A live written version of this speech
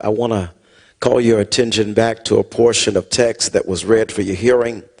I want to call your attention back to a portion of text that was read for your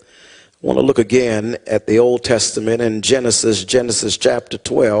hearing. I want to look again at the Old Testament in Genesis chapter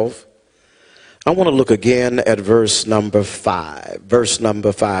 12. I want to look again at verse number 5 in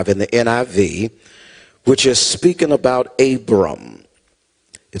the NIV, which is speaking about Abram.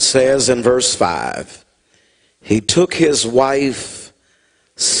 It says in verse 5, he took his wife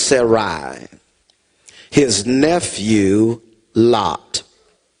Sarai, his nephew Lot,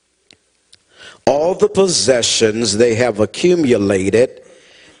 all the possessions they have accumulated,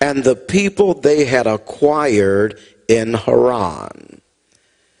 and the people they had acquired in Haran.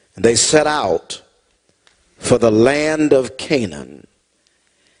 And they set out for the land of Canaan,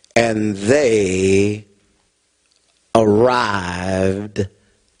 and they arrived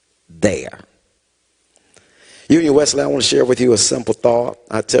there. Union Wesley, I want to share with you a simple thought.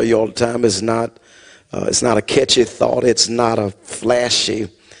 I tell you all the time, it's not a catchy thought. It's not a flashy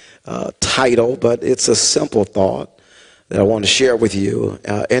title, but it's a simple thought that I want to share with you.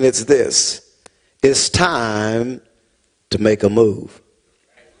 And it's this: it's time to make a move.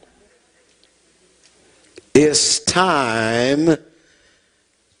 It's time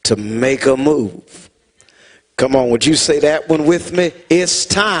to make a move. Come on, would you say that one with me? It's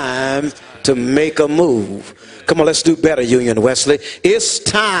time to make a move. Come on, let's do better, Union Wesley. It's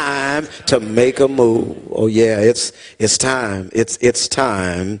time to make a move. Oh yeah, it's time. It's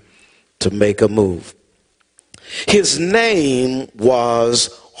time to make a move. His name was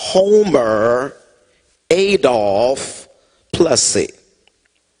Homer Adolph Plessy.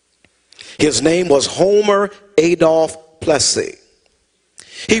 His name was Homer Adolph Plessy.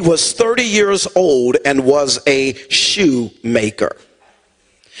 He was 30 years old and was a shoemaker.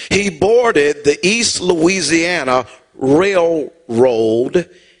 He boarded the East Louisiana Railroad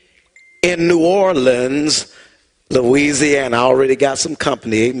in New Orleans, Louisiana. I already got some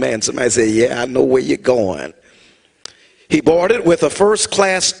company. Amen. Somebody said, yeah, I know where you're going. He boarded with a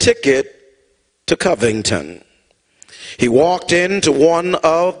first-class ticket to Covington. He walked into one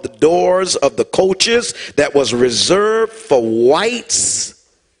of the doors of the coaches that was reserved for whites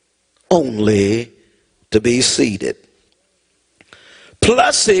only to be seated.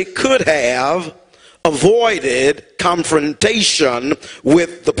 Plessy could have avoided confrontation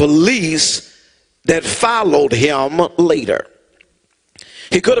with the police that followed him later.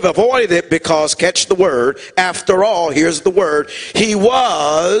 He could have avoided it because, catch the word, after all, here's the word, he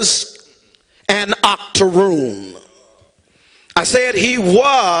was an octoroon. I said he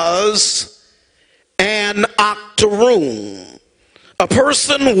was an octoroon, a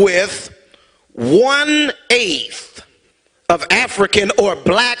person with 1/8 of African or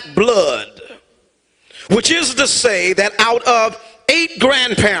black blood, which is to say that out of 8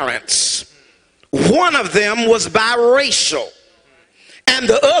 grandparents, one of them was biracial and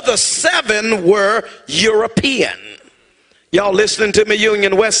the other 7 were European. Y'all listening to me,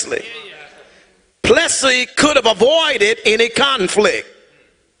 Union Wesley? Plessy could have avoided any conflict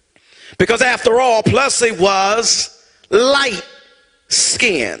because after all, Plessy was light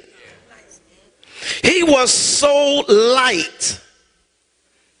skinned. He was so light.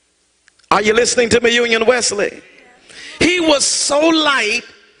 Are you listening to me, Union Wesley? He was so light,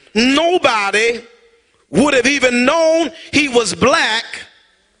 nobody would have even known he was black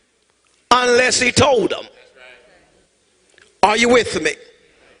unless he told them. Are you with me?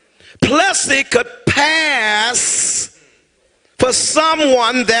 Plessy could pass for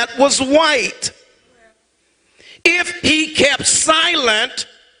someone that was white. If he kept silent,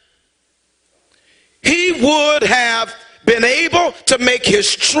 he would have been able to make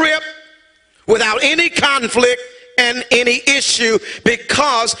his trip without any conflict and any issue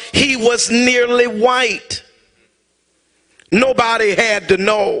because he was nearly white. Nobody had to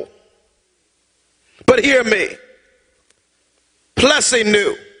know. But hear me. Plessy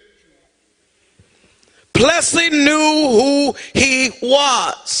knew. Plessy knew who he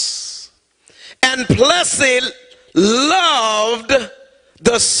was. And Plessy loved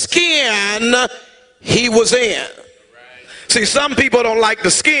the skin he was in. See, some people don't like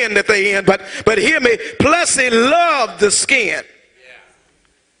the skin that they in, but hear me, Plessy loved the skin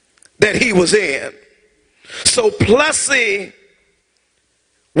that he was in. So Plessy,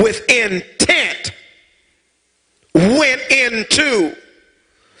 with intent, went into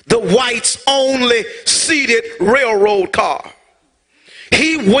the whites only seated railroad car.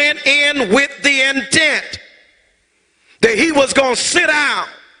 He went in with the intent that he was going to sit down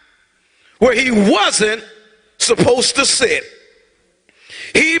where he wasn't supposed to sit.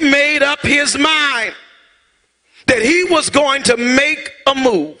 He made up his mind that he was going to make a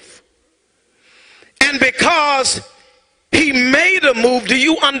move. And because He made a move. Do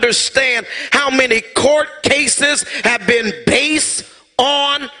you understand how many court cases have been based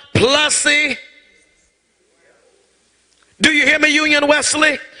on Plessy? Do you hear me, Union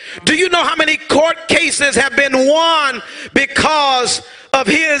Wesley? Do you know how many court cases have been won because of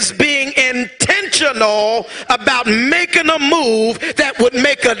his being intentional about making a move that would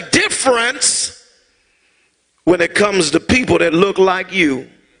make a difference when it comes to people that look like you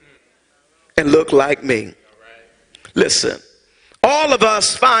and look like me? Listen, all of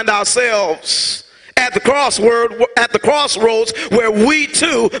us find ourselves at the crossroads where we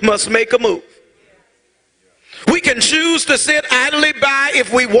too must make a move. We can choose to sit idly by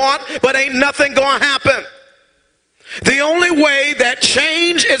if we want, but ain't nothing going to happen. The only way that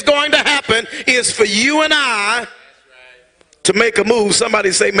change is going to happen is for you and I to make a move.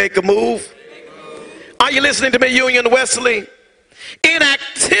 Somebody say, make a move. Are you listening to me, Union Wesley?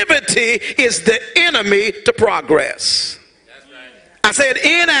 Inactivity is the enemy to progress. I said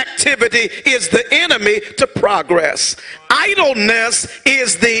inactivity is the enemy to progress. Idleness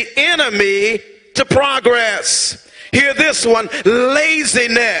is the enemy to progress. Hear this one.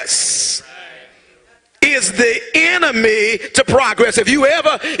 Laziness is the enemy to progress. If you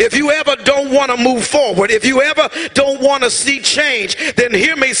ever don't want to move forward, if you ever don't want to see change, then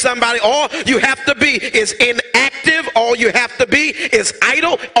hear me, somebody. All you have to be is inactive. All you have to be is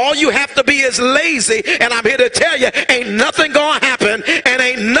idle. All you have to be is lazy. And I'm here to tell you, ain't nothing gonna happen and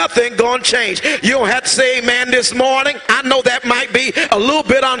ain't nothing gonna change. You don't have to say amen this morning. I know that might be a little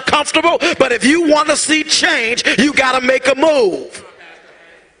bit uncomfortable, but if you want to see change, you got to make a move.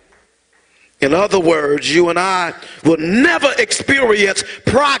 In other words, you and I will never experience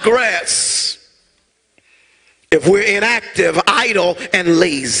progress if we're inactive, idle, and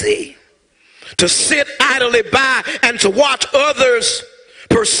lazy. To sit idly by and to watch others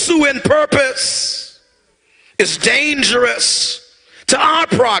pursuing purpose is dangerous to our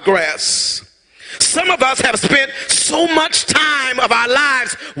progress. Some of us have spent so much time of our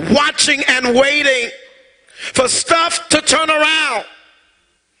lives watching and waiting for stuff to turn around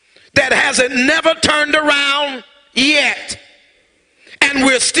that hasn't never turned around yet. And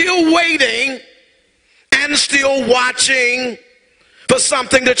we're still waiting and still watching for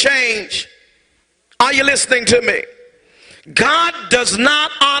something to change. Are you listening to me? God does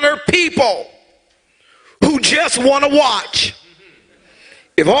not honor people who just want to watch.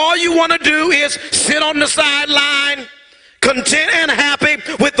 If all you want to do is sit on the sideline, content and happy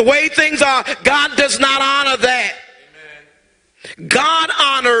with the way things are, God does not honor that. God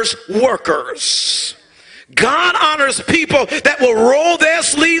honors workers. God honors people that will roll their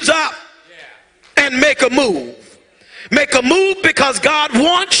sleeves up and make a move. Make a move because God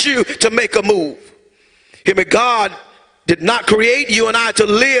wants you to make a move. Hear me, God did not create you and I to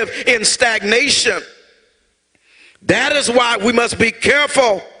live in stagnation. That is why we must be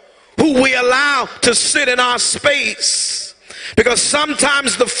careful who we allow to sit in our space. Because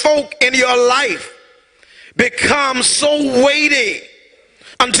sometimes the folk in your life become so weighty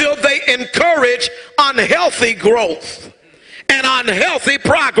until they encourage unhealthy growth and unhealthy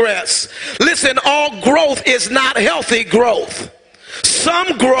progress. Listen, all growth is not healthy growth.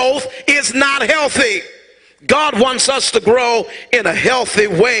 Some growth is not healthy. God wants us to grow in a healthy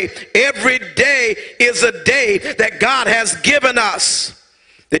way. Every day is a day that God has given us,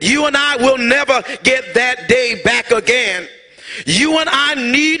 that you and I will never get that day back again. You and I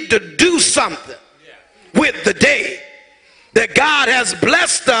need to do something with the day that God has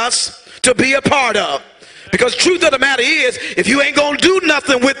blessed us to be a part of. Because truth of the matter is, if you ain't gonna do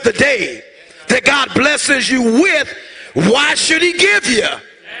nothing with the day that God blesses you with, why should he give you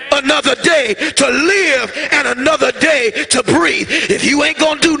another day to live and another day to breathe? If you ain't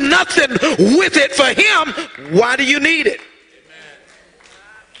gonna do nothing with it for him, why do you need it?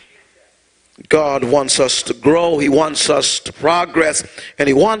 God wants us to grow, he wants us to progress, and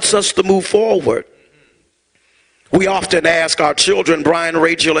he wants us to move forward. We often ask our children, Brian,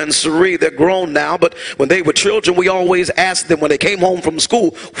 Rachel, and Sari, they're grown now, but when they were children, we always asked them when they came home from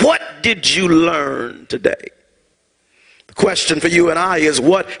school, what did you learn today? The question for you and I is,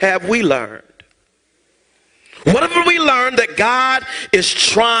 what have we learned? What have we learned that God is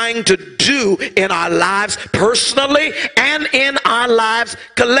trying to do in our lives personally and in our lives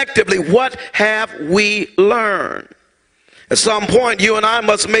collectively? What have we learned? At some point, you and I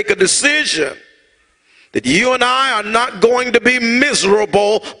must make a decision that you and I are not going to be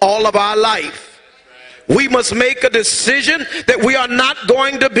miserable all of our life. We must make a decision that we are not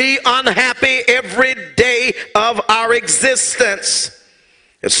going to be unhappy every day of our existence.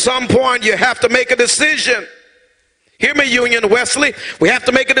 At some point, you have to make a decision. Hear me, Union Wesley. We have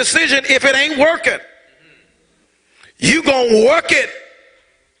to make a decision if it ain't working. You're going to work it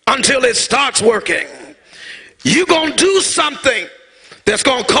until it starts working. You're going to do something that's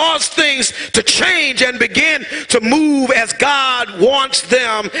going to cause things to change and begin to move as God wants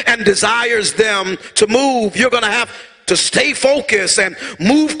them and desires them to move. You're going to have to stay focused and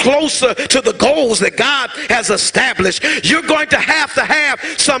move closer to the goals that God has established. You're going to have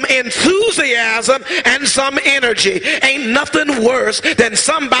some enthusiasm and some energy. Ain't nothing worse than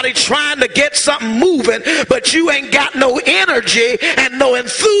somebody trying to get something moving, but you ain't got no energy and no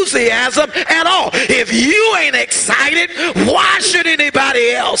enthusiasm at all. If you ain't excited, why should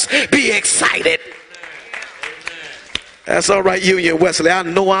anybody else be excited? That's all right, Union Wesley. I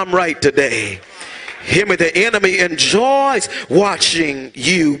know I'm right today. Hear me, the enemy enjoys watching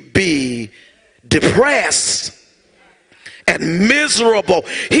you be depressed and miserable.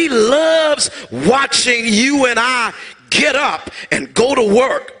 He loves watching you and I get up and go to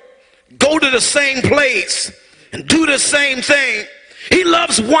work, go to the same place, and do the same thing. He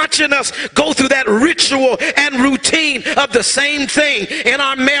loves watching us go through that ritual and routine of the same thing in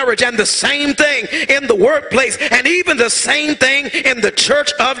our marriage and the same thing in the workplace and even the same thing in the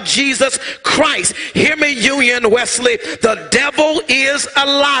church of Jesus Christ. Hear me, Union Wesley. The devil is a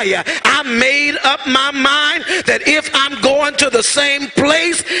liar. I made up my mind that if I'm going to the same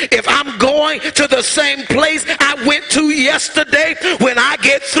place, I went to yesterday, when I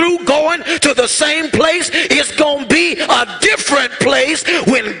get through going to the same place, it's going to be a different place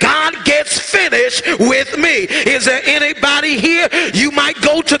when God gets finished with me. Is there anybody here? You might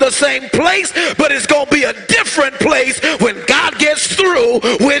go to the same place, but it's going to be a different place when God gets through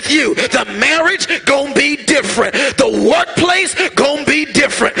with you. The marriage going to be different. The workplace going to be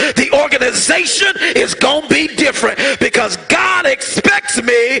different. The organization is going to be different because God expects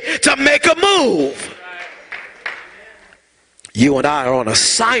me to make a move. You and I are on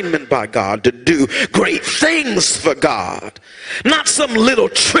assignment by God to do great things for God. Not some little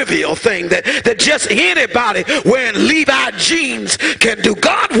trivial thing that just anybody wearing Levi jeans can do.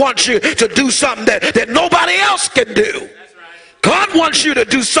 God wants you to do something that nobody else can do. God wants you to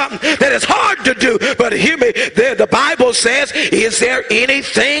do something that is hard to do. But hear me, the Bible says, is there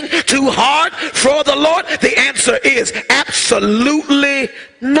anything too hard for the Lord? The answer is absolutely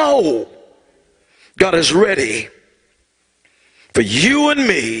no. God is ready for you and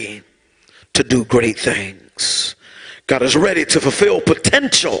me to do great things. God is ready to fulfill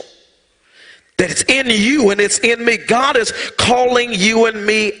potential that it's in you and it's in me. God is calling you and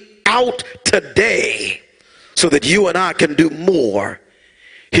me out today so that you and I can do more.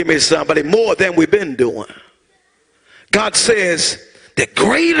 Hear me, somebody, more than we've been doing. God says that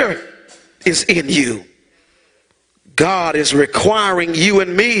greater is in you. God is requiring you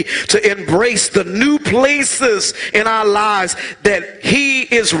and me to embrace the new places in our lives, that He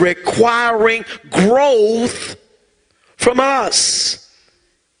is requiring growth from us.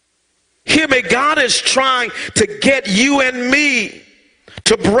 Hear me, God is trying to get you and me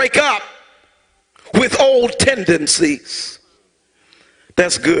to break up with old tendencies.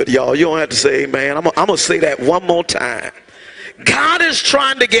 That's good, y'all. You don't have to say amen. I'm going to say that one more time. God is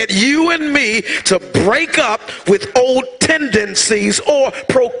trying to get you and me to break up with old tendencies or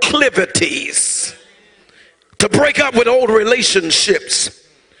proclivities. To break up with old relationships,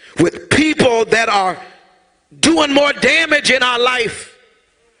 with people that are doing more damage in our life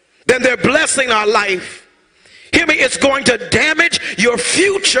than they're blessing our life. Hear me, it's going to damage your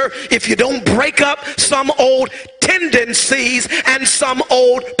future if you don't break up some old tendencies and some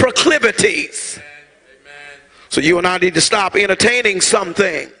old proclivities. So you and I need to stop entertaining some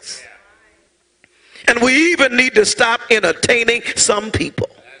things. And we even need to stop entertaining some people.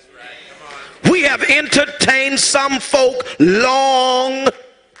 We have entertained some folk long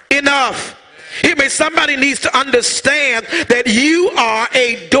enough. Hear me, somebody needs to understand that you are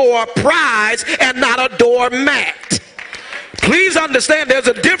a door prize and not a doormat. Please understand there's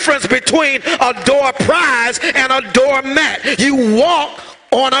a difference between a door prize and a doormat. You walk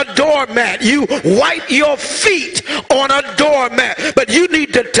on a doormat. You wipe your feet on a doormat. But you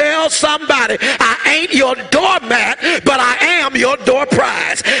need to tell somebody, I ain't your doormat, but I am your door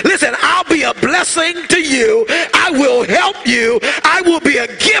prize. Listen, I'll be a blessing to you. I will help you. I will be a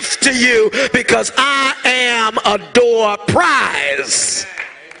gift to you because I am a door prize.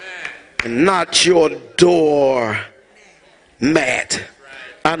 Amen. Not your door mat.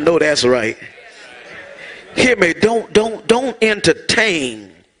 I know that's right. Hear me, don't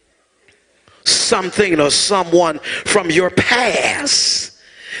entertain something or someone from your past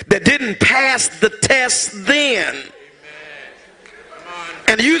that didn't pass the test then.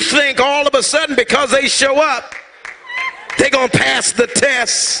 And you think all of a sudden because they show up, they're going to pass the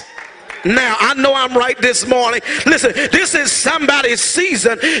test now. I know I'm right this morning. Listen, this is somebody's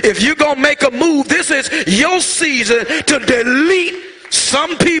season. If you're going to make a move, this is your season to delete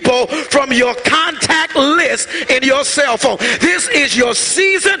some people from your contact list in your cell phone. This is your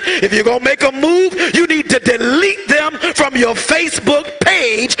season. If you're going to make a move, you need to delete them from your Facebook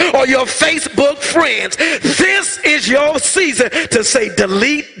page or your Facebook friends. This is your season to say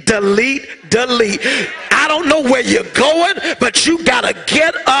delete, delete, delete. I don't know where you're going, but you got to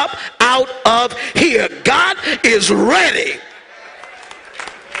get up out of here. God is ready.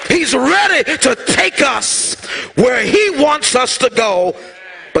 He's ready to take us where he wants us to go.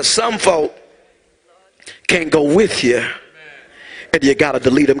 But some folk can't go with you, and you got to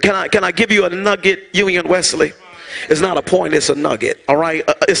delete them. Can I give you a nugget, Union Wesley? It's not a point, it's a nugget. All right,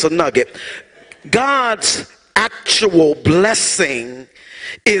 it's a nugget. God's actual blessing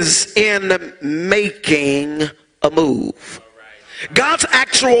is in making a move. God's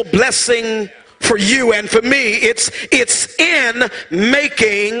actual blessing for you and for me, it's in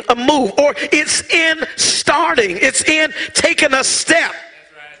making a move, or it's in starting, it's in taking a step,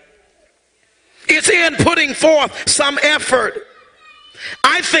 it's in putting forth some effort.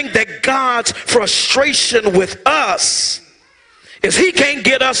 I think that God's frustration with us is he can't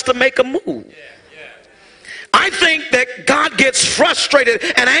get us to make a move. I think that God gets frustrated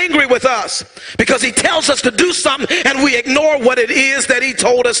and angry with us because he tells us to do something and we ignore what it is that he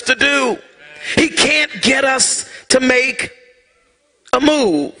told us to do. He can't get us to make a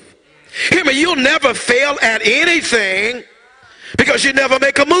move. Hear me, you'll never fail at anything because you never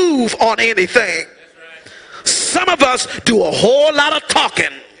make a move on anything. Some of us do a whole lot of talking,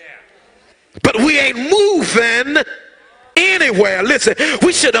 but we ain't moving anywhere. Listen,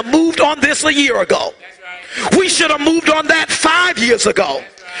 we should have moved on this a year ago. We should have moved on that 5 years ago.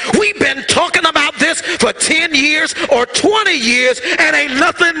 We've been talking about this for 10 years or 20 years and ain't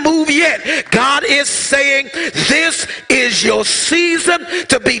nothing moved yet. God is saying this is your season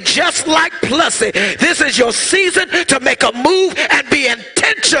to be just like Plessy. This is your season to make a move and be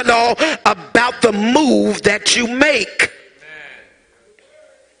intentional about the move that you make.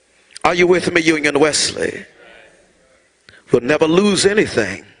 Are you with me, Union Wesley? We'll never lose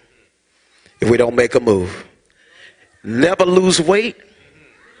anything if we don't make a move. Never lose weight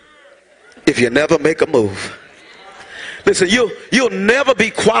if you never make a move. Listen, you'll never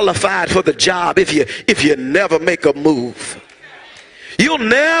be qualified for the job if you never make a move. You'll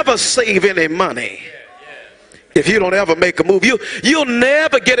never save any money if you don't ever make a move. You'll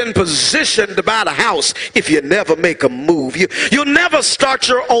never get in position to buy the house if you never make a move. You'll never start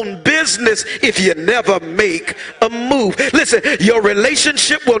your own business if you never make a move. Listen, your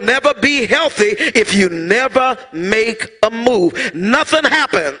relationship will never be healthy if you never make a move. Nothing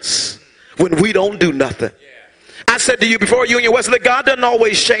happens when we don't do nothing. I said to you before, Union Wesley, God doesn't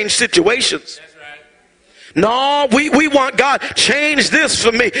always change situations. No, we want God, change this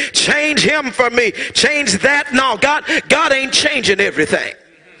for me, change him for me, change that. No, God ain't changing everything.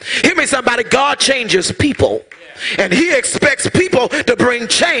 Hear me, somebody. God changes people, and he expects people to bring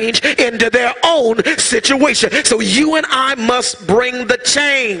change into their own situation. So you and I must bring the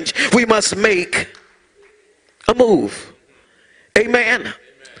change. We must make a move. Amen.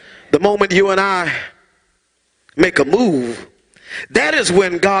 The moment you and I make a move, that is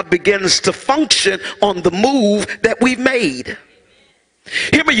when God begins to function on the move that we've made.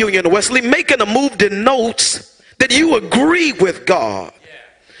 Hear me, Union Wesley. Making a move denotes that you agree with God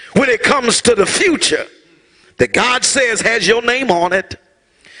when it comes to the future that God says has your name on it.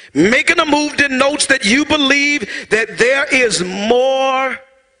 Making a move denotes that you believe that there is more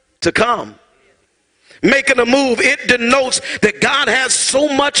to come. Making a move, it denotes that God has so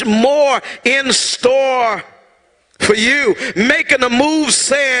much more in store for you. Making a move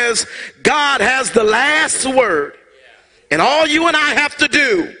says God has the last word. And all you and I have to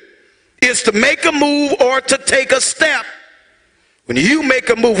do is to make a move or to take a step. When you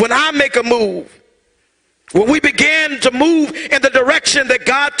make a move, when I make a move, when we begin to move in the direction that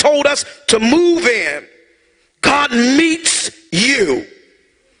God told us to move in, God meets you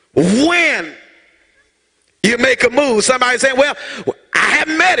when you make a move. Somebody saying, well, I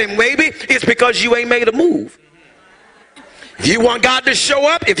haven't met him. Maybe it's because you ain't made a move. If you want God to show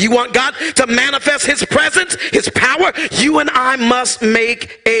up, if you want God to manifest his presence, his power, you and I must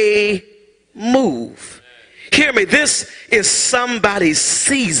make a move. Hear me, this is somebody's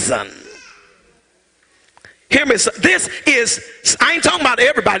season. Hear me, this is, I ain't talking about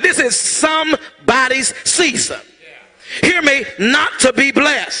everybody, this is somebody's season. Hear me, not to be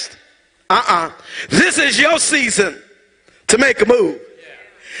blessed. This is your season to make a move.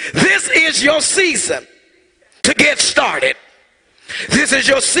 This is your season to get started. This is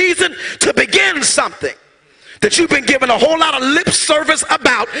your season to begin something that you've been given a whole lot of lip service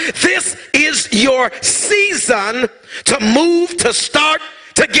about. This is your season to move, to start,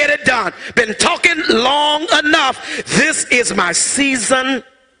 to get it done. Been talking long enough. This is my season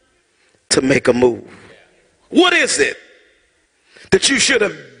to make a move. What is it that you should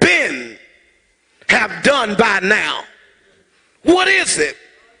have done by now? What is it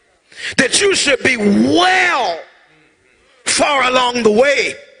that you should be well far along the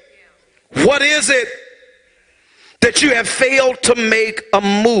way? What is it that you have failed to make a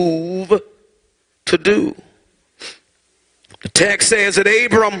move to do? The text says that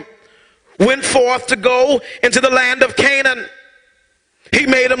Abram went forth to go into the land of Canaan. He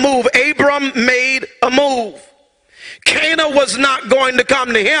made a move. Abram made a move. Canaan was not going to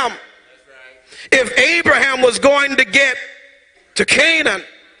come to him. If Abraham was going to get to Canaan,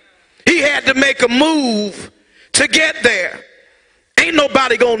 he had to make a move to get there. Ain't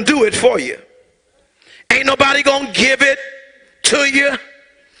nobody gonna do it for you. Ain't nobody gonna give it to you.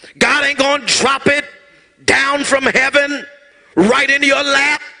 God ain't gonna drop it down from heaven right into your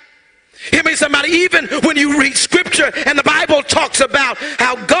lap. Hear me, somebody. Even when you read scripture and the Bible talks about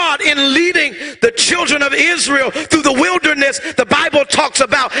how God, in leading the children of Israel through the wilderness, the Bible talks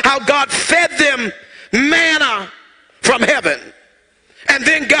about how God fed them manna from heaven. And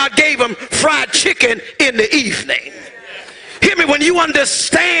then God gave them fried chicken in the evening. Hear me, when you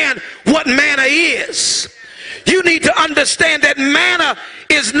understand what manna is, you need to understand that manna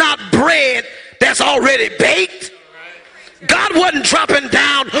is not bread that's already baked. God wasn't dropping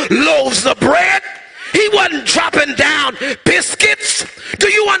down loaves of bread. He wasn't dropping down biscuits. Do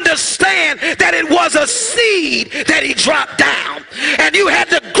you understand that it was a seed that he dropped down? And you had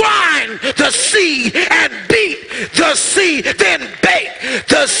to grind the seed and beat the seed, then bake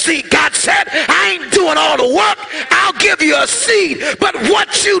the seed. God said, I ain't doing all the work. I'll give you a seed. But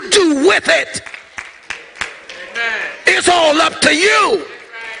what you do with it, it's all up to you.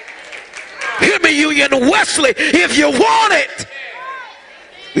 Hear me, Union Wesley. If you want it,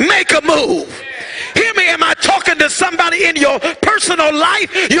 make a move. Hear me, am I talking to somebody in your personal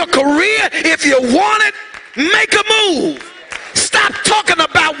life, your career? If you want it, make a move. Stop talking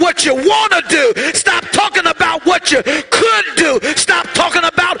about what you want to do. Stop talking about what you could do. Stop talking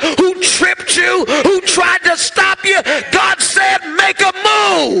about who tripped you, who tried to stop you. God said, make a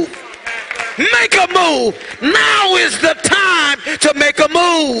move. Make a move. Now is the time to make a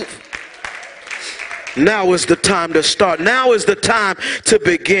move. Now is the time to start. Now is the time to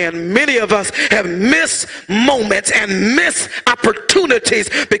begin. Many of us have missed moments and missed opportunities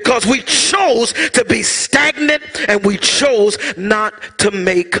because we chose to be stagnant and we chose not to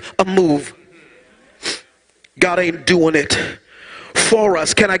make a move. God ain't doing it for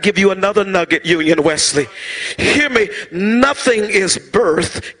us. Can I give you another nugget, Union Wesley? Hear me. Nothing is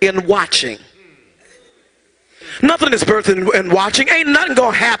birthed in watching. Nothing is birthed in watching. Ain't nothing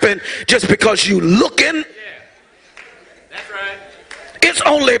gonna happen just because you looking. Yeah. That's right. It's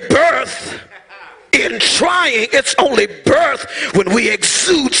only birth in trying. It's only birth when we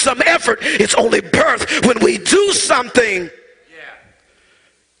exude some effort. It's only birth when we do something. Yeah.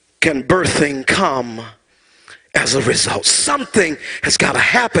 Can birthing come as a result? Something has got to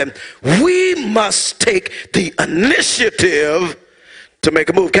happen. We must take the initiative to make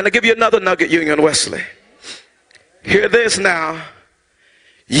a move. Can I give you another nugget, Union Wesley? Hear this now.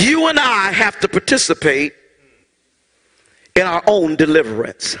 You and I have to participate in our own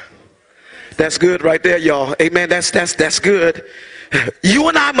deliverance. That's good right there, y'all. Amen. That's good. You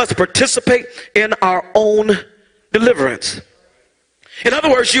and I must participate in our own deliverance. In other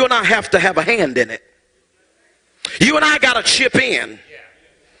words, you and I have to have a hand in it. You and I got to chip in.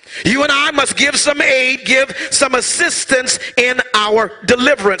 You and I must give some aid, give some assistance in our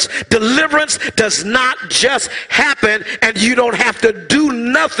deliverance. Deliverance does not just happen and you don't have to do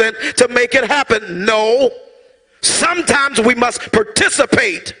nothing to make it happen. No. Sometimes we must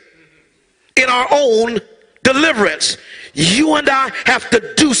participate in our own deliverance. You and I have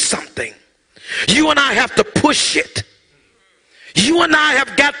to do something. You and I have to push it. You and I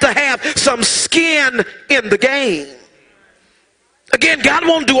have got to have some skin in the game. Again, God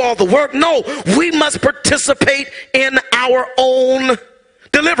won't do all the work. No, we must participate in our own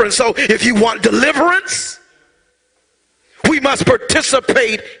deliverance. So if you want deliverance, we must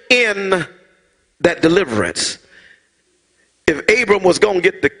participate in that deliverance. If Abram was going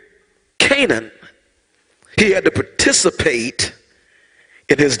to get to Canaan, he had to participate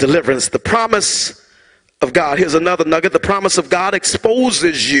in his deliverance. The promise of God, here's another nugget. The promise of God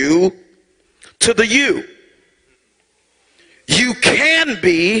exposes you to the you. You can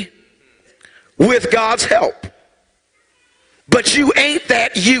be, with God's help, but you ain't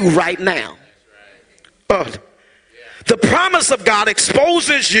that you right now. The promise of God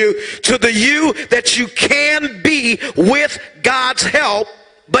exposes you to the you that you can be with God's help,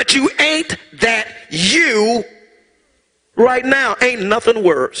 but you ain't that you right now. Ain't nothing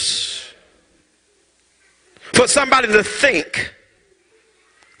worse for somebody to think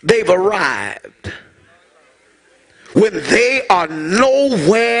they've arrived when they are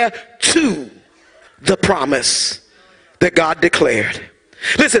nowhere to the promise that God declared.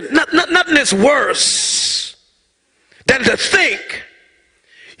 Listen, nothing is worse than to think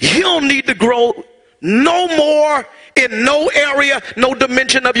you don't need to grow no more in no area, no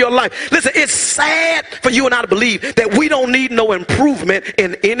dimension of your life. Listen, it's sad for you and I to believe that we don't need no improvement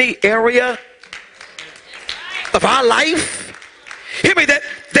in any area of our life. Hear me,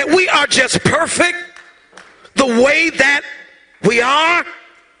 that we are just perfect the way that we are.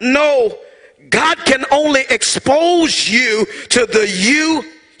 No, God can only expose you to the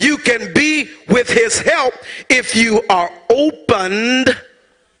you can be with his help if you are opened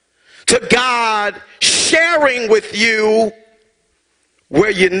to God sharing with you where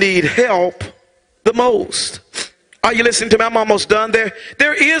you need help the most. Are you listening to me? I'm almost done there.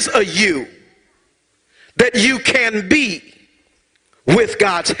 There is a you that you can be with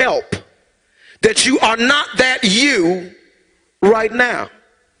God's help, that you are not that you right now.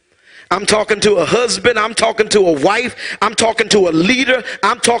 I'm talking to a husband, I'm talking to a wife, I'm talking to a leader,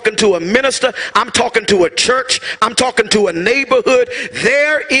 I'm talking to a minister, I'm talking to a church, I'm talking to a neighborhood.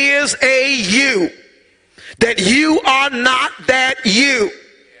 There is a you that you are not that you,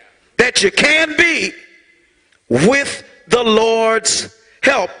 that you can be with the Lord's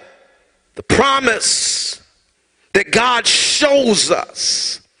help. The promise that God shows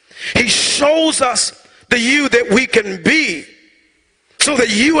us, he shows us the you that we can be, so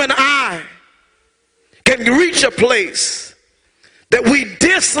that you and I can reach a place that we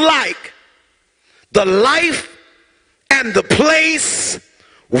dislike the life and the place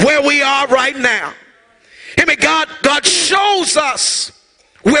where we are right now. I mean, God shows us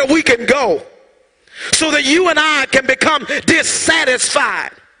where we can go so that you and I can become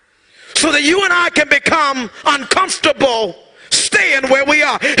dissatisfied, so that you and I can become uncomfortable staying where we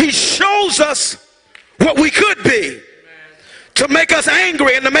are. He shows us what we could be, to make us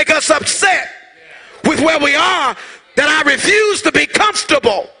angry and to make us upset with where we are, that I refuse to be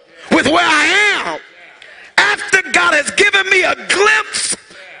comfortable with where I am after God has given me a glimpse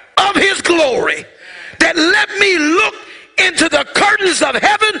of his glory, that let me look into the curtains of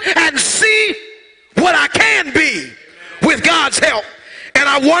heaven and see what I can be with God's help. And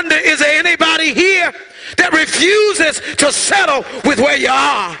I wonder, is there anybody here that refuses to settle with where you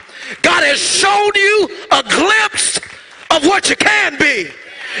are? God has shown you a glimpse of what you can be,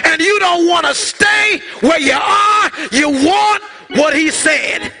 and you don't want to stay where you are. You want what he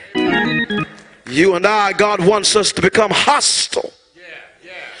said. You and I, God wants us to become hostile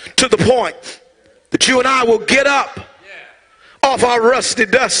to the point that you and I will get up off our rusty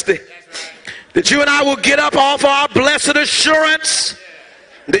dusty, that you and I will get up off our blessed assurance,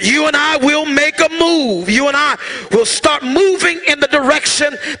 that you and I will make a move. You and I will start moving in the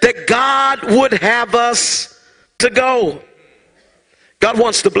direction that God would have us to go. God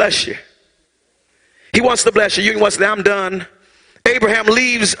wants to bless you. He wants to bless you. You wants to say, I'm done. Abraham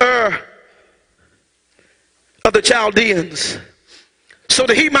leaves Ur of the Chaldeans so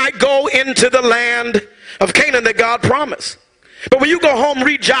that he might go into the land of Canaan that God promised. But when you go home,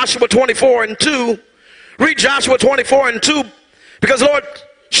 read Joshua 24 and 2. Read Joshua 24 and 2, because the Lord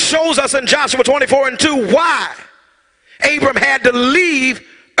shows us in Joshua 24 and 2 why Abram had to leave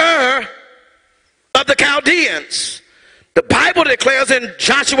Ur of the Chaldeans. The Bible declares in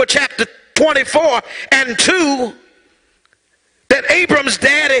Joshua chapter 24 and 2 that Abram's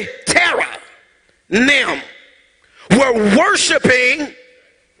daddy, Terah, Nim, were worshiping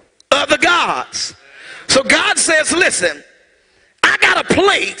other gods. So God says, listen, I got a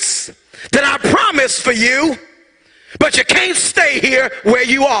place that I promised for you, but you can't stay here where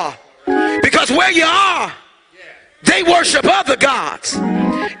you are. Because where you are, they worship other gods.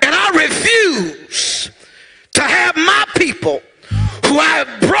 And I refuse to have my people who I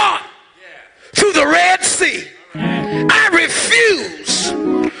have brought through the Red Sea. I refuse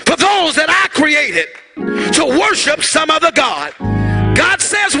for those that I created to worship some other god. God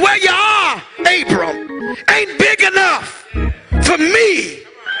says where you are, Abram, ain't big enough for me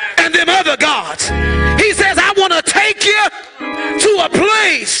and them other gods. He says, I want to take you to a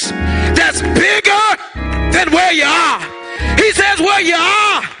place that's bigger than where you are. He says where you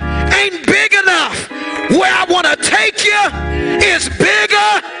are ain't big enough. Where I want to take you is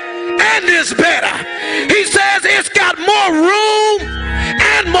bigger and is better. He says it's got more room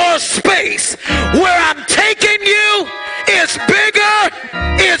and more space. Where I'm taking you is bigger,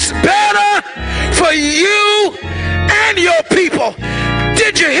 it's better for you and your people.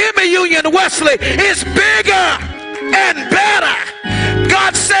 Did you hear me, Union Wesley? It's bigger and better.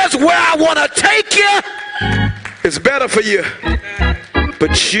 God says where I want to take you is better for you.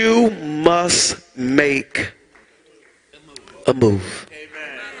 But you must make a move.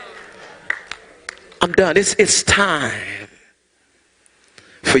 I'm done. It's time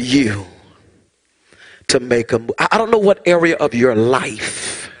for you to make a move. I don't know what area of your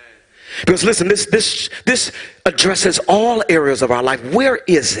life. Because listen, this addresses all areas of our life. Where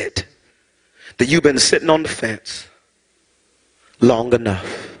is it that you've been sitting on the fence long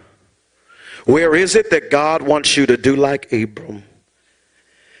enough? Where is it that God wants you to do like Abram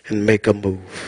and make a move?